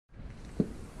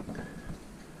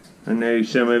I know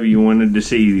some of you wanted to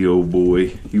see the old boy.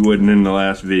 He wasn't in the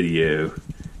last video.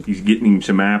 He's getting him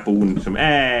some apple and some...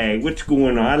 Hey, what's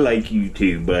going on? I like you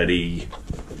too, buddy.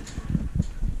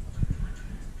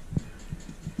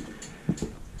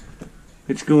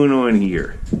 What's going on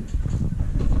here?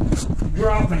 You're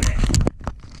dropping it.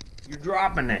 You're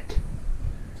dropping it.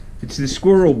 It's the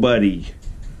squirrel buddy.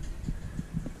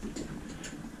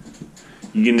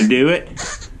 You gonna do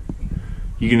it?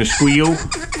 You gonna squeal?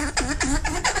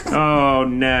 Oh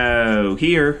no.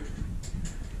 Here.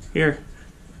 Here.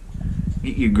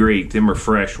 Get your grape. Them are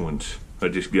fresh ones. I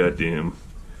just got them.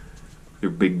 They're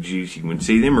big juicy ones.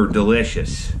 See, them are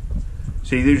delicious.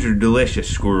 See, these are delicious,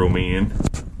 squirrel man.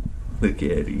 Look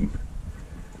at him.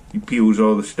 He peels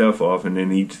all the stuff off and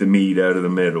then eats the meat out of the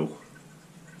middle.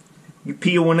 You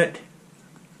peeling it?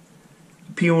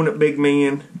 You peeling it, big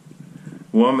man?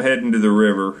 Well, I'm heading to the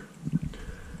river.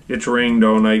 It's rained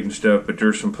all night and stuff, but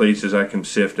there's some places I can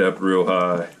sift up real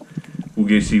high. We'll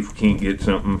go see if we can't get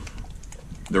something.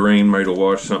 The rain might have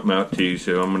washed something out too,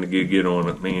 so I'm going to go get on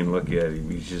it. Man, look at him.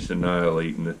 He's just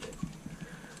annihilating it.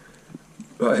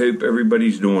 I hope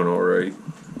everybody's doing alright.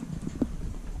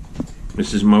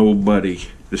 This is my old buddy,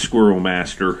 the squirrel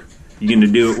master. You going to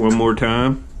do it one more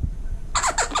time?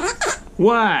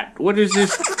 What? What is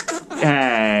this?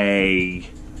 Hey.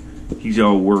 He's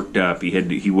all worked up.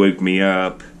 He woke me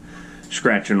up,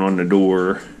 scratching on the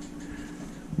door,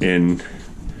 and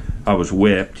I was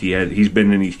whipped. He's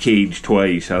been in his cage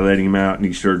twice. I let him out and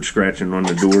he started scratching on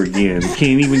the door again.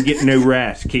 Can't even get no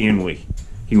rest, can we?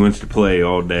 He wants to play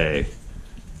all day.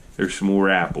 There's some more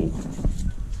apple.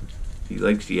 He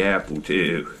likes the apple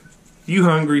too. You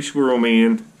hungry, squirrel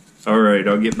man? Alright,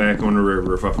 I'll get back on the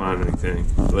river if I find anything.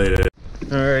 Later.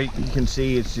 Alright, you can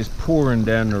see it's just pouring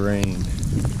down the rain.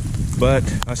 But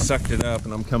I sucked it up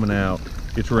and I'm coming out.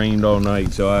 It's rained all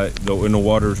night, so and the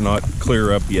water's not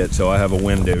clear up yet, so I have a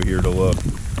window here to look.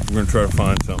 I'm gonna try to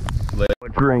find something.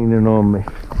 It's raining on me.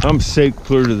 I'm soaked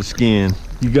clear to the skin.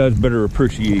 You guys better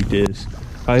appreciate this.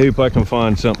 I hope I can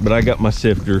find something, but I got my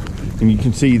sifter, and you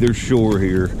can see there's shore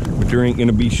here, but there ain't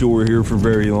gonna be shore here for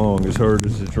very long, as hard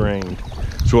as it's rained.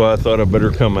 So I thought I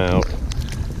better come out.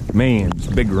 Man, it's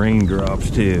big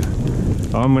raindrops too.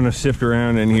 I'm gonna sift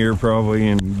around in here probably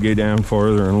and go down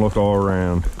farther and look all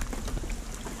around.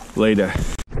 Later.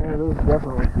 Yeah, there's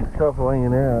definitely some stuff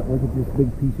laying out. Look at this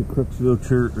big piece of Crooksville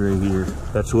chert right here.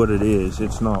 That's what it is.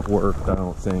 It's not worked, I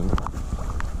don't think.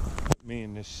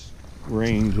 Man, this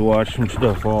rain's washed some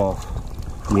stuff off.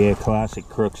 Yeah, classic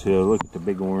Crooksville. Look at the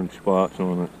big orange spots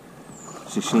on it.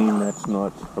 It's a shame that's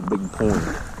not a big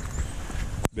point.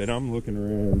 But I'm looking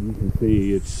around, you can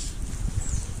see it's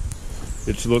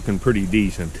looking pretty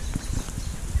decent.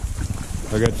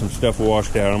 I got some stuff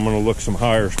washed out. I'm gonna look some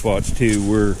higher spots too,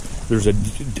 where there's a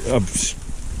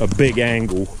big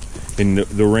angle and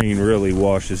the rain really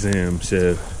washes them.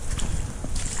 So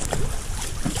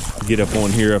get up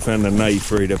on here. I found a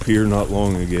knife right up here not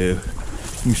long ago.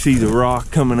 You can see the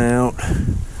rock coming out.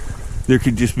 There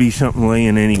could just be something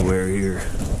laying anywhere here.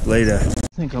 Later. I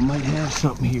think I might have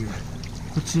something here.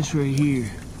 What's this right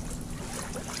here?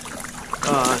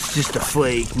 Oh, it's just a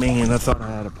flake. Man, I thought I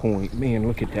had a point. Man,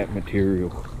 look at that material.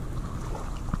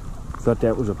 Thought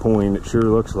that was a point. It sure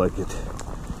looks like it.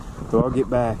 So I'll get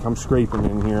back. I'm scraping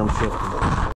in here. I'm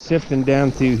sifting. Sifting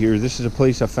down through here. This is a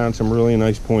place I found some really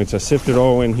nice points. I sifted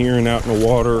all in here and out in the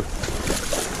water.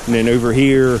 And then over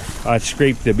here, I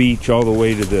scraped the beach all the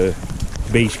way to the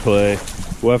base clay.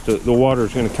 We'll have to, the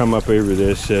water's going to come up over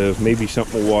this, so maybe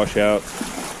something will wash out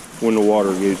when the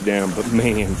water goes down. But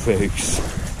man, folks,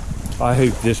 I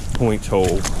hope this point's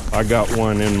whole. I got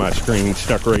one in my screen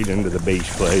stuck right into the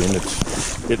base clay, and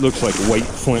it looks like white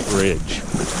flint ridge.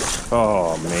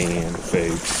 Oh man,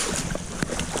 folks.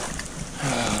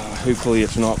 Hopefully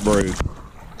it's not broke.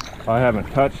 I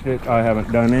haven't touched it. I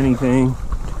haven't done anything.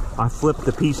 I flipped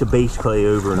the piece of base clay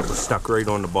over and it was stuck right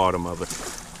on the bottom of it.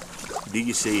 Do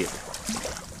you see it?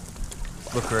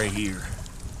 Look right here.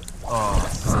 Oh,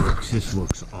 folks, this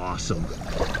looks awesome.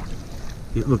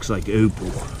 It looks like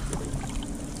opal.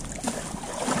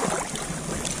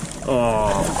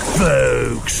 Oh,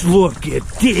 folks, look at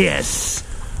this.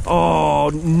 Oh,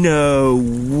 no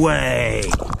way.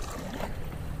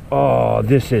 Oh,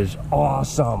 this is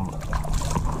awesome.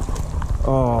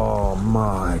 Oh,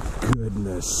 my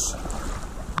goodness.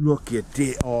 Look at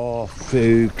this. Oh,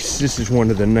 folks, this is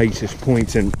one of the nicest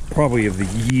points in probably of the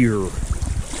year.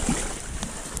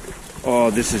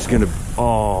 Oh, this is gonna,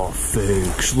 oh,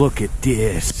 folks, look at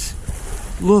this.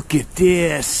 Look at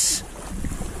this.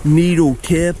 Needle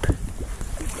tip.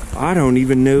 I don't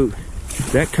even know.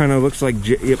 That kind of looks like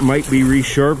it might be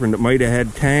resharpened. It might have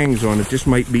had tangs on it. This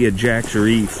might be a Jack's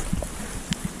Reef.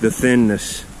 The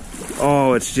thinness.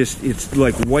 Oh, it's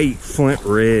like white flint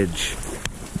ridge.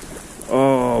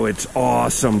 Oh, it's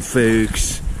awesome,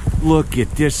 folks. Look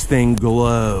at this thing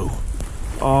glow.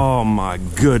 Oh my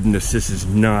goodness, this is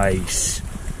nice.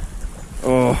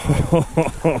 Oh,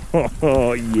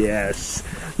 yes.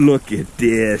 Look at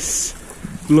this.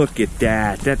 Look at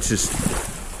that. That's just,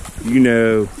 you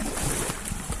know,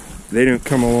 they don't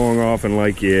come along often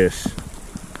like this.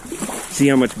 See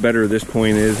how much better this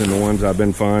point is than the ones I've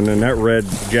been finding. That red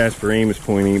Jasper Amos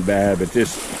point ain't bad, but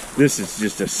this is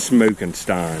just a smoking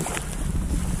stein.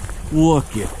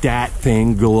 Look at that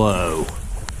thing glow.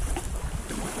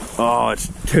 Oh, it's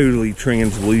totally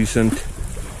translucent.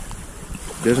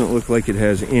 Doesn't look like it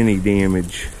has any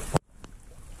damage.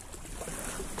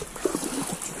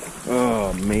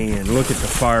 Oh man, look at the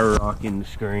fire rock in the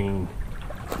screen.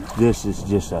 This is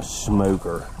just a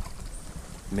smoker.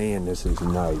 Man, this is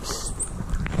nice.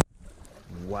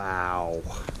 Wow.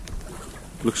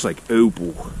 Looks like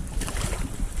opal.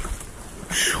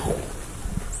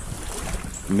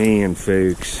 Man,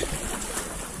 folks.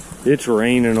 It's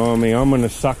raining on me. I'm going to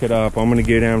suck it up. I'm going to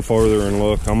go down farther and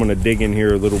look. I'm going to dig in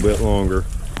here a little bit longer.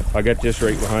 I got this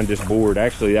right behind this board.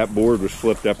 Actually, that board was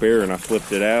flipped up there and I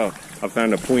flipped it out. I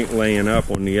found a point laying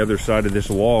up on the other side of this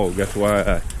wall. That's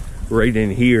why right in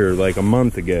here, like a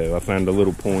month ago, I found a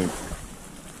little point.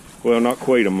 Well, not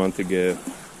quite a month ago.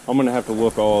 I'm going to have to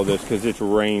look all of this because it's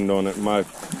rained on it.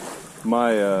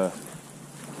 My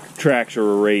tracks are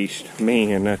erased.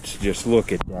 Man, that's just,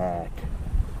 look at that.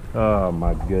 Oh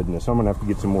my goodness, I'm gonna have to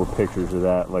get some more pictures of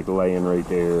that, like laying right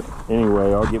there.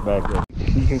 Anyway, I'll get back there.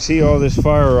 You can see all this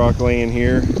fire rock laying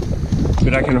here,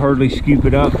 but I can hardly scoop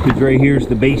it up because right here's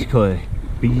the base clay.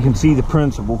 But you can see the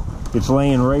principle. It's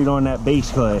laying right on that base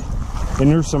clay.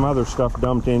 And there's some other stuff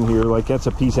dumped in here, like that's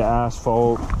a piece of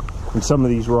asphalt. And some of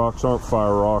these rocks aren't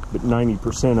fire rock, but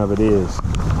 90% of it is.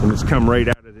 And it's come right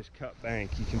out of this cut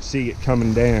bank. You can see it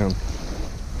coming down.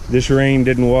 This rain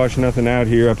didn't wash nothing out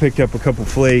here. I picked up a couple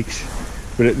flakes,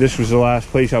 but this was the last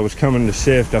place I was coming to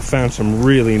sift. I found some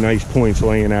really nice points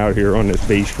laying out here on this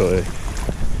base clay.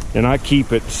 And I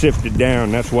keep it sifted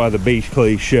down. That's why the base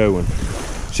clay is showing.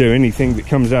 So anything that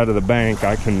comes out of the bank,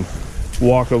 I can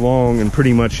walk along and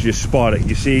pretty much just spot it.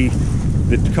 You see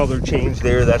the color change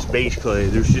there? That's base clay.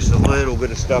 There's just a little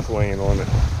bit of stuff laying on it.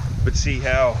 But see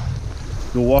how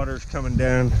the water's coming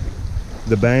down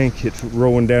the bank, it's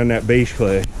rolling down that base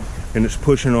clay and it's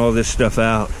pushing all this stuff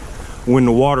out. When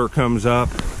the water comes up,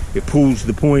 it pulls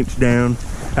the points down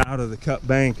out of the cut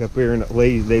bank up here and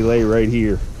they lay right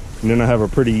here. And then I have a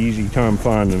pretty easy time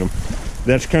finding them.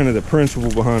 That's kind of the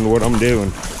principle behind what I'm doing.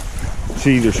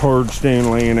 See, there's hard stone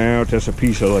laying out. That's a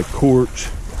piece of like quartz.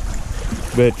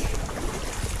 But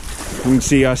you can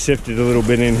see I sifted a little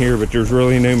bit in here, but there's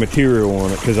really no material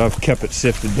on it because I've kept it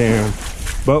sifted down.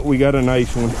 But we got a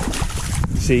nice one.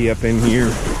 See up in here,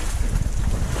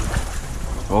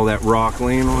 all that rock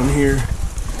laying on here.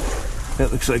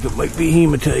 That looks like it might be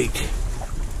hematite.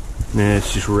 Nah,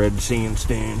 it's just red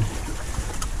sandstone.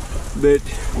 But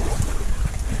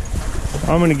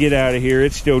I'm gonna get out of here.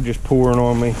 It's still just pouring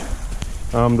on me.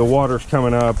 The water's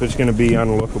coming up. It's gonna be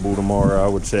unlookable tomorrow, I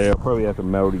would say. I'll probably have to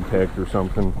multi-tech or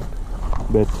something.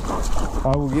 But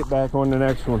I will get back on the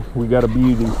next one. We got a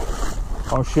beauty.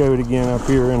 I'll show it again up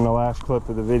here in the last clip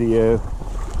of the video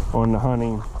on the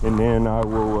hunting, and then I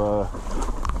will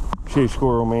show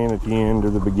Squirrel Man at the end or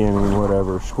the beginning,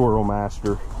 whatever. Squirrel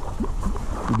Master.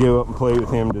 Go up and play with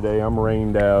him today. I'm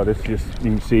rained out. It's just,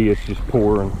 you can see it's just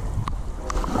pouring.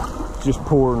 It's just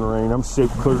pouring rain. I'm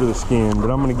soaked clear to the skin, but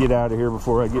I'm gonna get out of here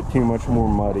before I get too much more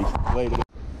muddy. Later.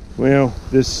 Well,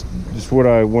 this is what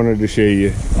I wanted to show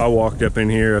you. I walked up in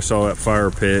here, I saw that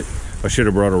fire pit. I should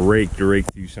have brought a rake to rake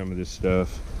through some of this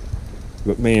stuff.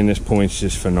 But man, this point's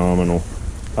just phenomenal.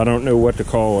 I don't know what to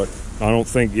call it. I don't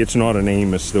think it's not an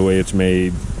Amos the way it's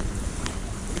made.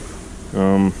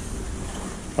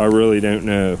 I really don't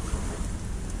know.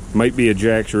 Might be a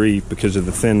Jack's Reef because of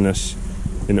the thinness,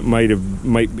 and it might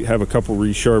have a couple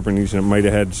resharpenings, and it might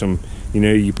have had some, you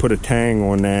know, you put a tang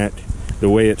on that, the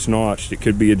way it's notched, it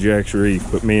could be a Jack's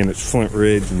Reef. But man, it's Flint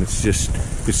Ridge, and it's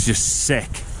just sick.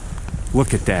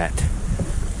 Look at that.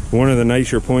 One of the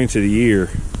nicer points of the year,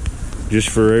 just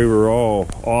for overall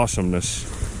awesomeness.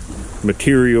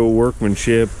 Material,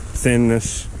 workmanship,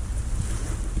 thinness.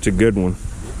 It's a good one.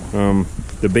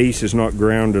 The base is not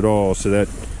ground at all, so that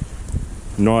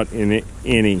not in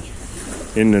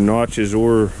the notches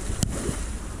or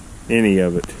any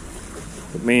of it.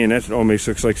 But man, that almost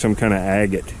looks like some kind of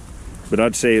agate. But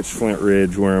I'd say it's Flint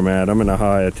Ridge where I'm at. I'm in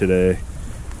Ohio today.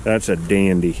 That's a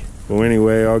dandy. Well,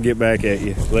 anyway, I'll get back at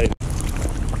you later.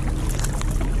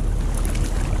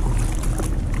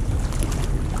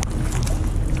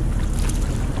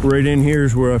 Right in here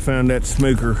is where I found that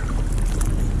smoker.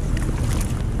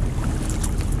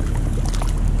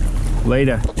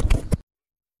 Later.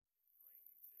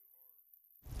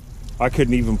 I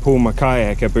couldn't even pull my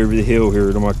kayak up over the hill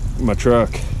here to my truck.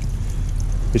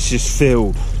 It's just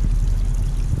filled.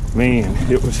 Man,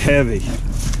 it was heavy.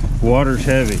 Water's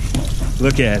heavy.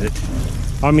 Look at it.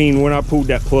 I mean, when I pulled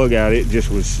that plug out, it just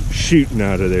was shooting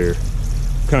out of there.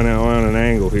 Kind of on an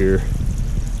angle here.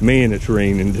 Man, it's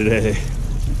raining today.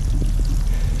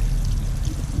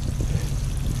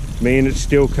 Man, it's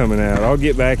still coming out. I'll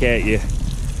get back at you.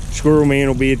 Squirrel Man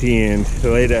will be at the end.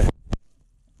 Later.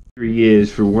 Here he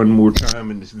is for one more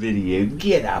time in this video.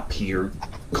 Get up here,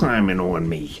 climbing on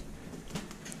me.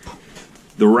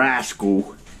 The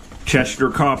rascal, Chester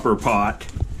Copperpot.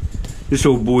 This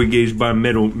old boy goes by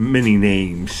many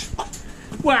names.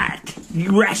 What?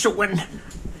 You wrestling?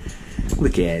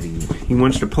 Look at him. He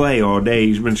wants to play all day.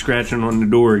 He's been scratching on the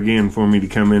door again for me to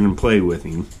come in and play with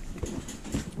him.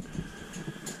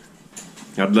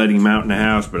 I'd let him out in the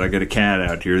house, but I got a cat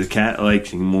out here. The cat likes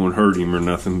him, won't hurt him or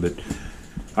nothing, but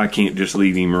I can't just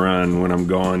leave him around when I'm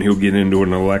gone. He'll get into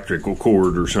an electrical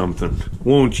cord or something.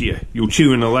 Won't you? You'll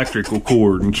chew an electrical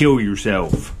cord and kill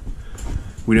yourself.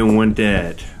 We don't want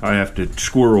that. I have to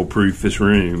squirrel-proof this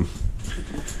room.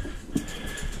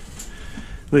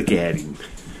 Look at him.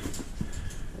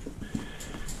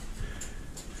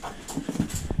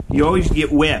 You always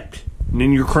get wept, and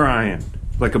then you're crying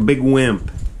like a big wimp.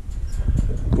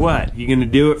 What? You gonna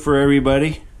do it for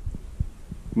everybody?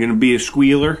 You gonna be a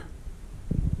squealer?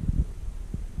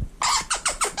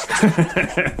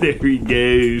 There he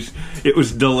goes. It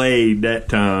was delayed that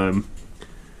time.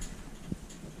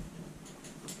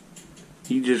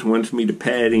 He just wants me to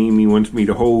pet him. He wants me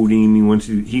to hold him. He wants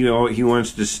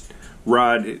to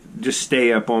ride, just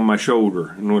stay up on my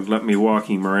shoulder and would let me walk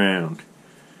him around.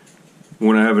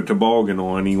 When I have a toboggan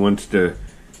on, he wants to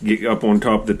get up on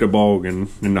top of the toboggan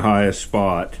in the highest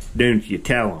spot. Don't you?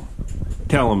 Tell him.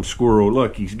 Tell him, squirrel.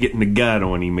 Look, he's getting the gut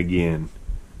on him again.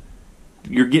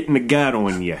 You're getting the gut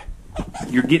on you.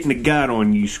 You're getting the gut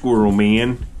on you, Squirrel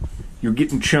Man. You're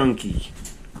getting chunky.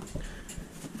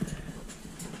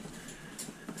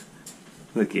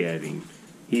 Look at him.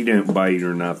 He don't bite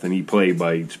or nothing. He play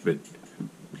bites, but you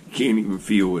can't even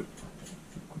feel it.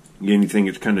 The only thing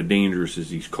that's kind of dangerous is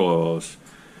these claws.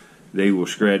 They will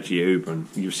scratch you open.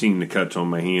 You've seen the cuts on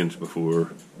my hands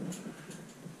before.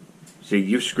 See,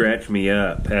 you've scratched me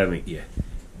up, haven't you?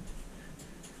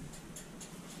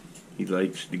 He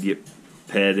likes to get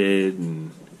petted,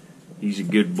 and he's a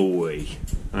good boy.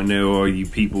 I know all you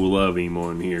people love him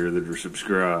on here that are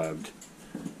subscribed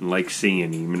and like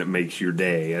seeing him, and it makes your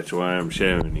day. That's why I'm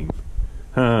showing him.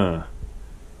 Huh?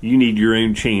 You need your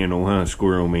own channel, huh,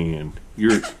 Squirrel Man?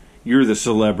 You're the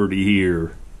celebrity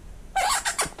here.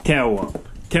 Tell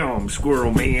him,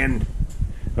 Squirrel Man.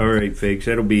 Alright, folks,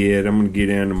 that'll be it. I'm going to get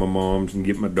down to my mom's and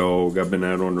get my dog. I've been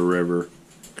out on the river.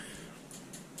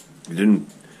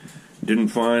 Didn't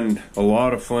find a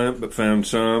lot of flint, but found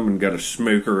some and got a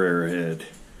smoker arrowhead.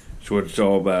 That's what it's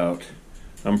all about.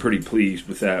 I'm pretty pleased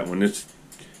with that one. It's,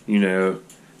 you know,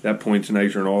 that point's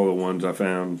nicer than all the ones I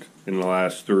found in the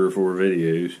last 3 or 4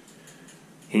 videos.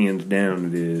 Hands down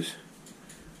it is.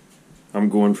 I'm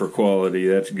going for quality.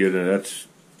 That's good.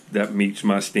 That meets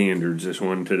my standards, this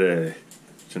one today.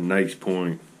 It's a nice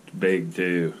point. It's big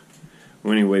too.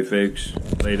 Well, anyway, folks,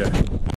 later.